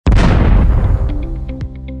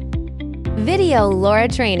Video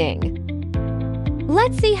LoRA training.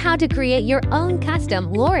 Let's see how to create your own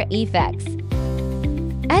custom LoRA effects.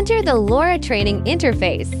 Enter the LoRA training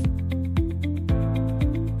interface.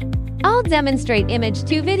 I'll demonstrate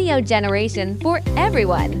image-to-video generation for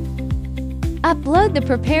everyone. Upload the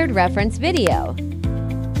prepared reference video.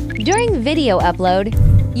 During video upload,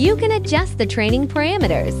 you can adjust the training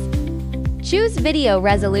parameters. Choose video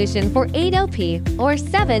resolution for 8OP or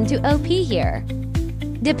 720p here.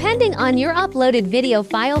 Depending on your uploaded video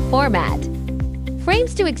file format.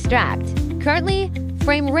 Frames to extract. Currently,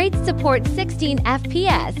 frame rates support 16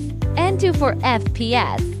 FPS and 24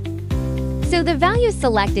 FPS. So the value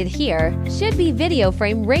selected here should be video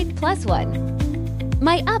frame rate +1.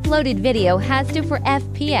 My uploaded video has 24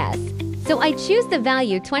 FPS, so I choose the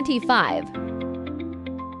value 25.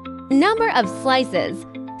 Number of slices.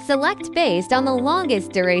 Select based on the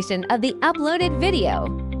longest duration of the uploaded video.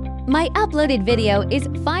 My uploaded video is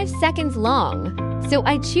 5 seconds long, so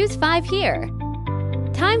I choose 5 here.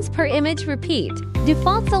 Times per image repeat.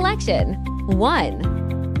 Default selection 1.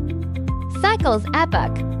 Cycles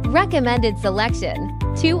epoch. Recommended selection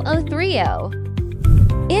 2030.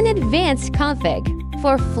 In advanced config,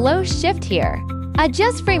 for flow shift here,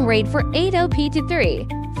 adjust frame rate for 8OP to 3,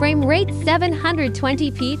 frame rate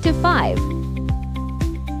 720p to 5.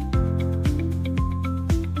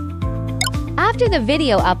 After the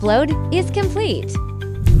video upload is complete,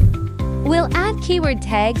 we'll add keyword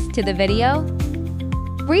tags to the video.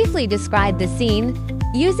 Briefly describe the scene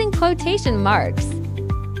using quotation marks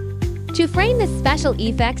to frame the special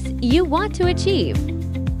effects you want to achieve.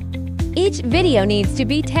 Each video needs to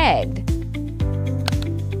be tagged.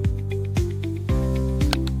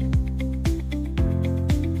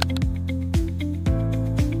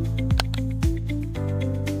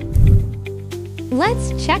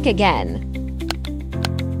 Let's check again.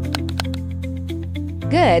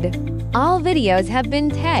 Good. All videos have been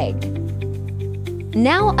tagged.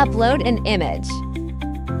 Now upload an image.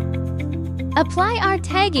 Apply our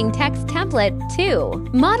tagging text template to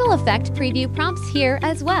model effect preview prompts here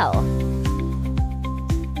as well.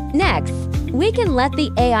 Next, we can let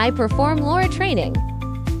the AI perform LoRA training.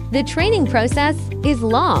 The training process is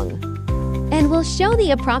long and will show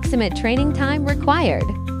the approximate training time required.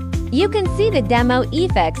 You can see the demo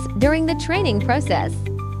effects during the training process.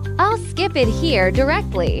 I'll skip it here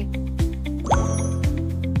directly.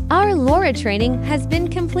 Our LoRA training has been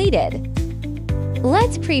completed.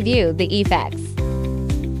 Let's preview the effects.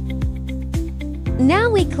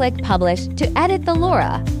 Now we click Publish to edit the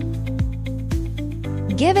LoRA.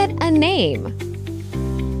 Give it a name.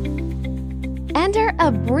 Enter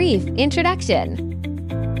a brief introduction.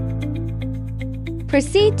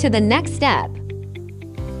 Proceed to the next step.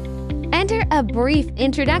 Enter a brief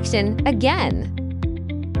introduction again.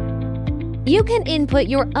 You can input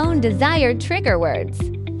your own desired trigger words.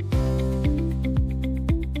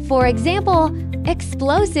 For example,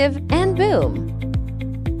 explosive and boom.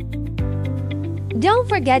 Don't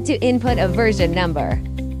forget to input a version number.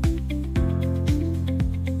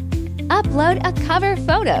 Upload a cover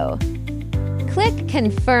photo. Click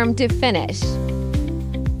Confirm to finish.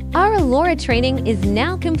 Our LoRA training is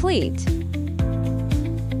now complete.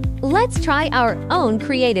 Let's try our own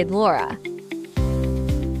created LoRA.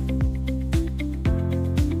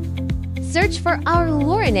 Search for our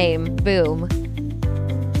LoRA name, Boom.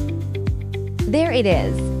 There it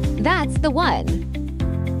is. That's the one.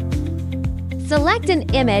 Select an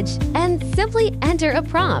image and simply enter a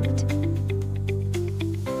prompt.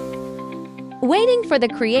 Waiting for the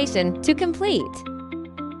creation to complete.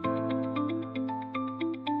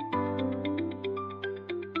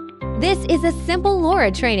 This is a simple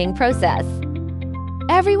LoRA training process.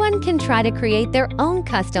 Everyone can try to create their own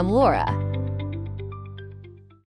custom LoRA.